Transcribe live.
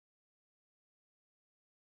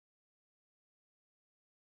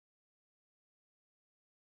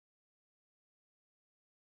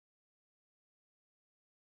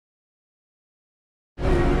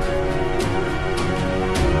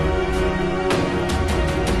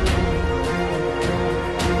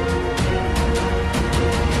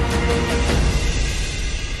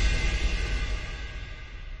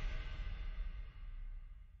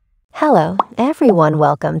everyone,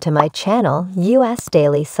 welcome to my channel, US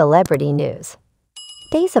Daily Celebrity News.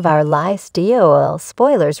 Days of Our Lives DOL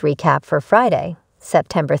spoilers recap for Friday,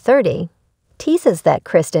 September 30, teases that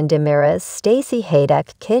Kristen DiMera's Stacey Hayduck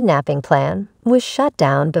kidnapping plan was shut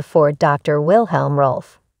down before Dr. Wilhelm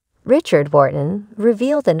Rolf. Richard Wharton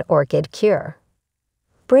revealed an orchid cure.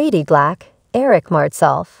 Brady Black, Eric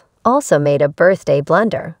Martsolf, also made a birthday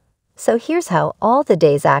blunder. So here's how all the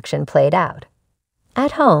day's action played out.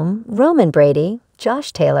 At home, Roman Brady,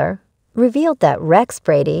 Josh Taylor, revealed that Rex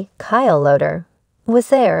Brady, Kyle Loder, was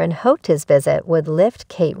there and hoped his visit would lift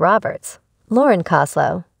Kate Roberts. Lauren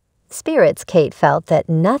Koslow, spirits Kate felt that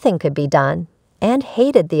nothing could be done and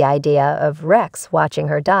hated the idea of Rex watching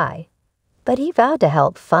her die, but he vowed to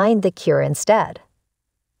help find the cure instead.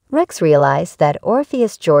 Rex realized that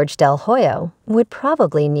Orpheus George Del Hoyo would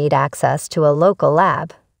probably need access to a local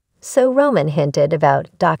lab, so Roman hinted about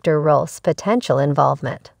Dr. Rolf's potential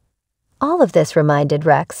involvement. All of this reminded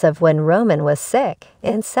Rex of when Roman was sick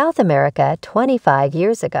in South America 25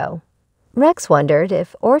 years ago. Rex wondered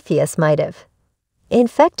if Orpheus might have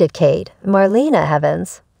infected Kate, Marlena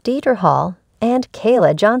Evans, Dieter Hall, and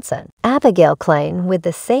Kayla Johnson. Abigail Klein with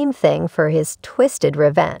the same thing for his twisted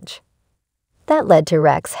revenge. That led to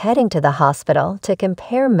Rex heading to the hospital to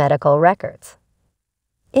compare medical records.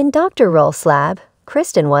 In Dr. Rolf's lab,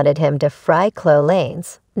 Kristen wanted him to fry Chloe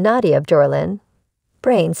Lane's, Nadia Abdurlan,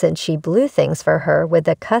 brain since she blew things for her with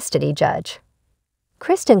the custody judge.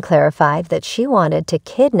 Kristen clarified that she wanted to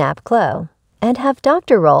kidnap Chloe and have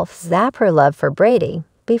Dr. Rolf zap her love for Brady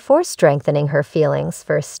before strengthening her feelings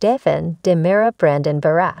for Stefan DiMera Brandon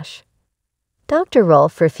Barash. Dr.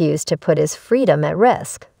 Rolf refused to put his freedom at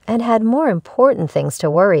risk and had more important things to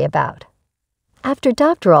worry about. After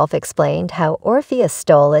Dr. Rolf explained how Orpheus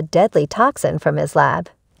stole a deadly toxin from his lab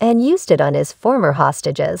and used it on his former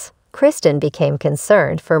hostages, Kristen became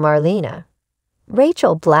concerned for Marlena.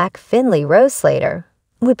 Rachel Black Finley Rose Slater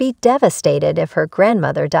would be devastated if her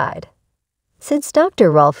grandmother died. Since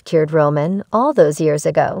Dr. Rolf cured Roman all those years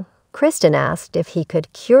ago, Kristen asked if he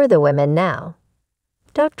could cure the women now.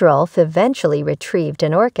 Dr. Rolf eventually retrieved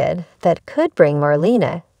an orchid that could bring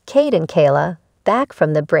Marlena, Kate, and Kayla back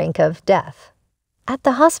from the brink of death. At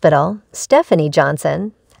the hospital, Stephanie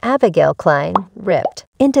Johnson, Abigail Klein, ripped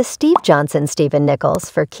into Steve Stephen Nichols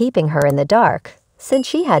for keeping her in the dark, since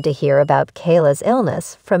she had to hear about Kayla's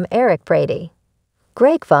illness from Eric Brady.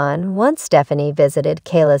 Greg Vaughn, once Stephanie visited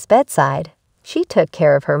Kayla's bedside, she took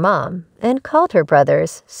care of her mom and called her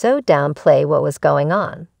brothers so downplay what was going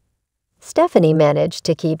on. Stephanie managed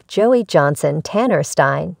to keep Joey Johnson Tanner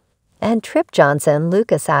Stein and Trip Johnson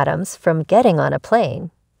Lucas Adams from getting on a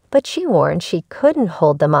plane, but she warned she couldn't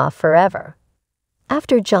hold them off forever.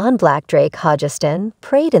 After John Blackdrake Hodgeston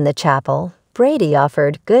prayed in the chapel, Brady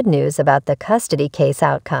offered good news about the custody case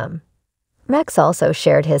outcome. Rex also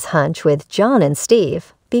shared his hunch with John and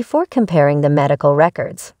Steve before comparing the medical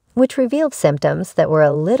records, which revealed symptoms that were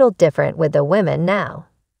a little different with the women now.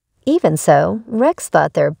 Even so, Rex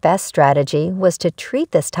thought their best strategy was to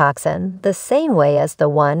treat this toxin the same way as the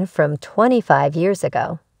one from 25 years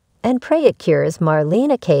ago, and pray it cures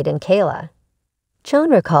Marlena, Kate, and Kayla.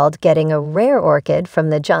 Joan recalled getting a rare orchid from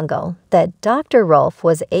the jungle that Dr. Rolf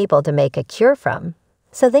was able to make a cure from,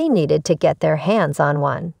 so they needed to get their hands on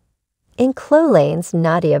one. In Chloe Lane's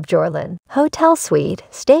Nadia Abdurlan hotel suite,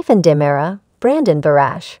 Stefan DiMera, Brandon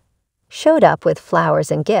Barash, showed up with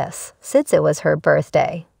flowers and gifts since it was her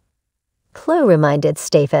birthday. Chloe reminded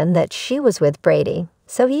Stefan that she was with Brady,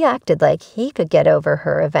 so he acted like he could get over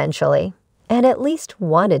her eventually, and at least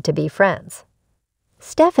wanted to be friends.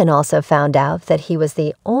 Stefan also found out that he was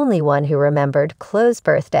the only one who remembered Chloe's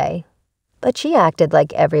birthday, but she acted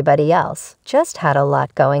like everybody else just had a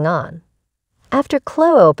lot going on. After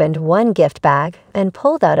Chloe opened one gift bag and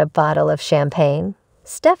pulled out a bottle of champagne,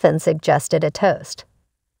 Stefan suggested a toast.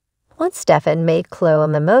 Once Stefan made Chloe a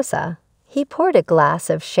mimosa, he poured a glass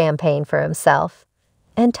of champagne for himself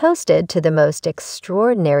and toasted to the most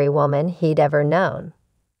extraordinary woman he'd ever known.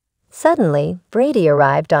 Suddenly, Brady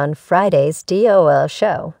arrived on Friday's DOL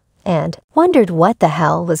show and wondered what the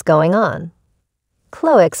hell was going on.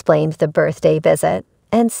 Chloe explained the birthday visit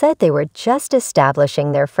and said they were just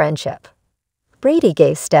establishing their friendship. Brady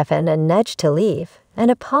gave Stefan a nudge to leave and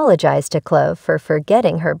apologized to Chloe for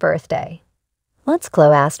forgetting her birthday. Once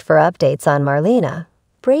Chloe asked for updates on Marlena,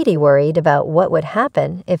 Brady worried about what would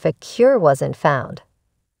happen if a cure wasn't found.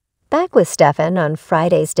 Back with Stefan on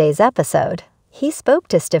Friday's Day's episode, he spoke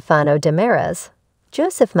to Stefano DiMera's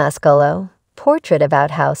Joseph Mascolo portrait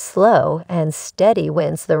about how slow and steady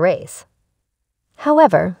wins the race.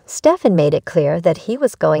 However, Stefan made it clear that he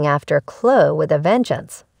was going after Chloe with a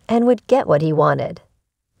vengeance and would get what he wanted.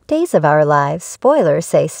 Days of Our Lives spoilers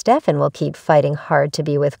say Stefan will keep fighting hard to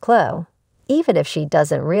be with Chloe, even if she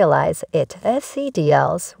doesn't realize it.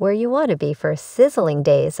 SCDLs, where you want to be for sizzling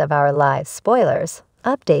Days of Our Lives spoilers,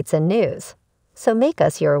 updates, and news. So make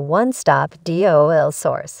us your one-stop DOL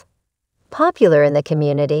source. Popular in the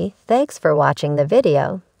community, thanks for watching the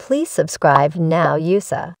video. Please subscribe now,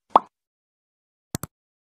 Yusa.